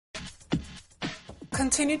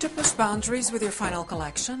Continue to push boundaries with your final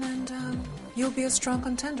collection, and you'll be a strong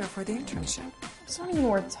contender for the internship. It's not even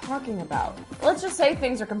worth talking about. Let's just say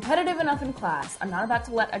things are competitive enough in class. I'm not about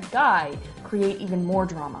to let a guy create even more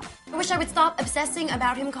drama. I wish I would stop obsessing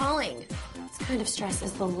about him calling. This kind of stress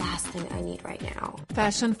is the last thing I need right now.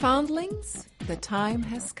 Fashion foundlings, the time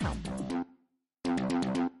has come. We're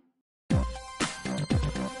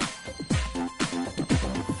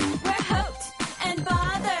hoped and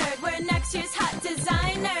bothered. We're next year's hot designers.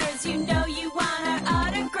 You know you want our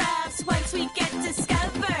autographs once we get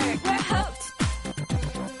discovered. We're hoped.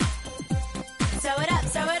 Sew it up,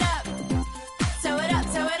 sew it up. Sew it up,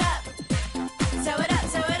 sew it up. Sew it up,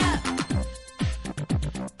 sew it up.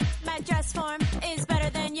 My dress form is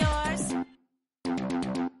better than yours.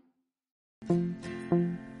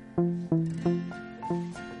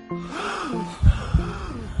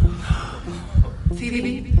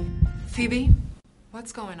 Phoebe,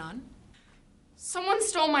 what's going on? Someone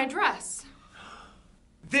stole my dress.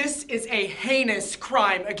 This is a heinous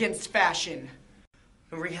crime against fashion.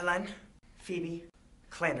 Marie-Helene, Phoebe,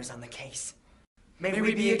 Clander's on the case. May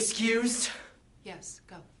we be excused? Yes,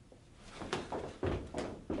 go.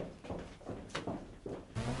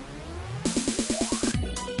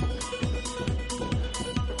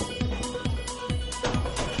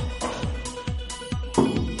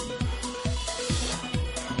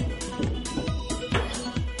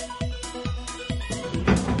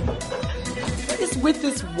 With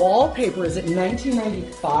this wallpaper, is it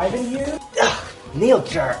 1995 in here? Ugh, nail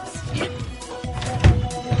germs.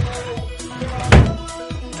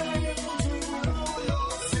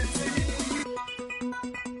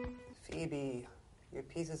 Phoebe, your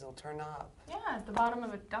pieces will turn up. Yeah, at the bottom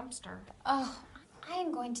of a dumpster. Oh, I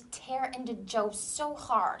am going to tear into Joe so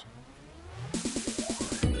hard.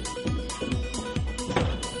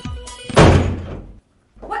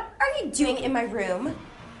 What are you doing in my room?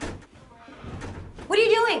 What are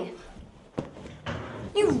you doing?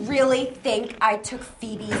 You really think I took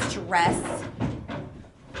Phoebe's dress?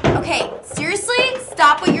 Okay, seriously?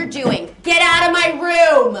 Stop what you're doing. Get out of my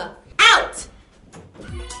room! Out!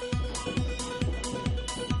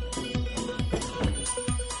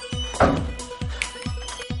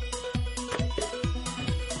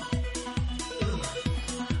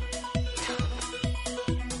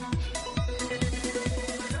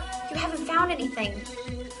 You haven't found anything.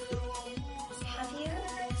 Have you?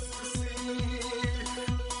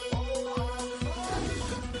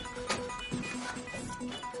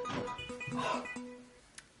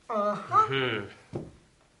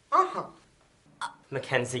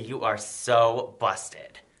 Mackenzie, you are so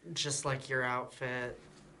busted. Just like your outfit.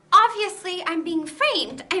 Obviously, I'm being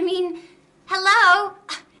framed. I mean, hello?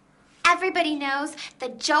 Everybody knows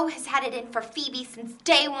that Joe has had it in for Phoebe since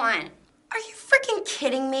day one. Are you freaking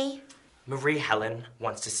kidding me? Marie-Helene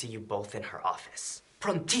wants to see you both in her office.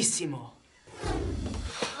 Prontissimo.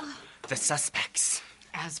 The suspects.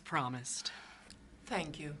 As promised.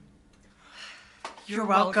 Thank you. You're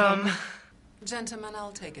welcome. Gentlemen,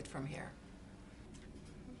 I'll take it from here.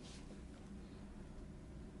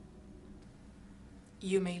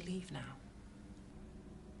 You may leave now.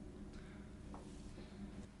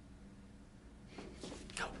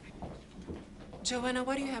 Go. Joanna,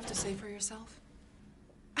 what do you have to say for yourself?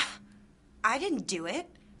 I didn't do it.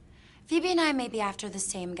 Phoebe and I may be after the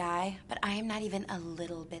same guy, but I am not even a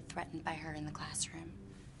little bit threatened by her in the classroom.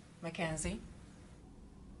 Mackenzie?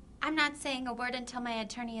 I'm not saying a word until my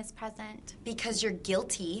attorney is present. Because you're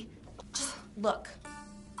guilty. Just look.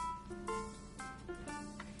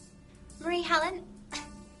 Marie-Helene,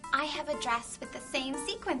 I have a dress with the same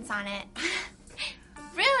sequins on it.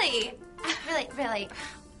 Really? Really.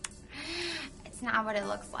 It's not what it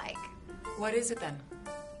looks like. What is it then?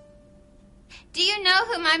 Do you know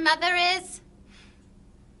who my mother is?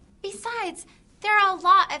 Besides, there are a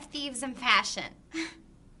lot of thieves in fashion.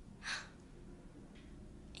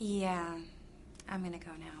 Yeah, I'm gonna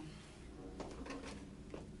go now.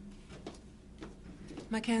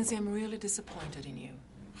 Mackenzie, I'm really disappointed in you.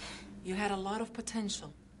 You had a lot of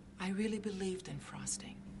potential. I really believed in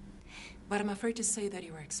frosting. But I'm afraid to say that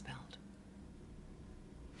you were expelled.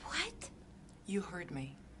 What? You heard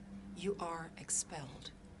me. You are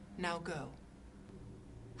expelled. Now go.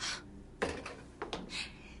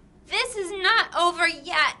 This is not over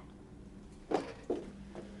yet.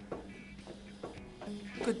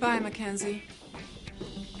 Goodbye, Mackenzie.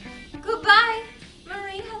 Goodbye,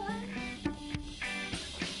 Marie-Helene.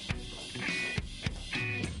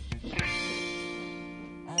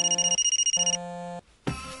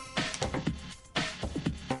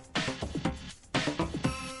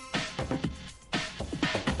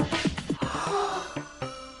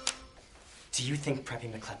 Do you think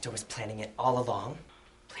Preppy McKlepto was planning it all along?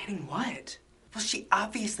 Planning what? Well, she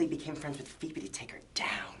obviously became friends with Phoebe to take her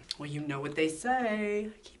down. Well, you know what they say.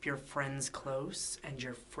 Keep your friends close and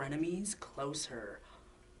your frenemies closer.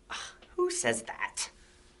 Who says that?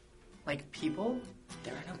 Like people?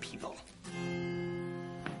 There are no people.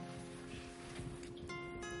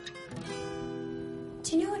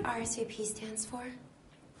 Do you know what RSVP stands for?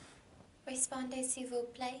 Respondez s'il vous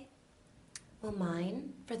plaît. Well,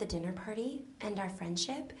 mine, for the dinner party and our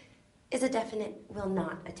friendship, is a definite will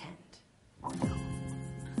not attend.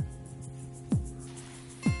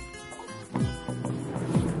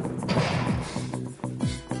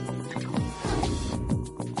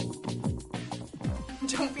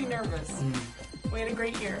 Don't be nervous. We had a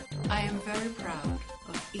great year. I am very proud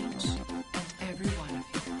of each and every one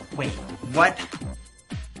of you. Wait, what?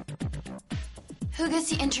 Who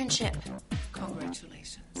gets the internship?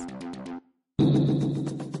 Congratulations.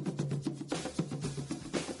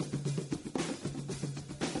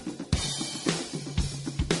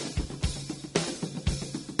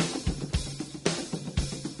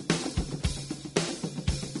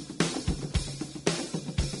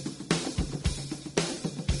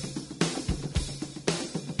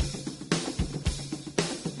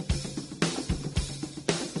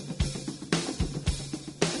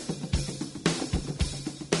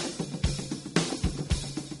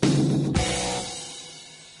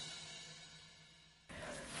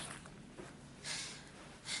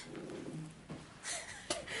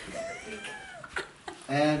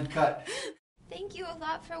 And cut. Thank you a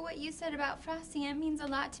lot for what you said about Frosty. It means a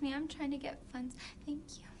lot to me. I'm trying to get funds. Thank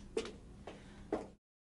you.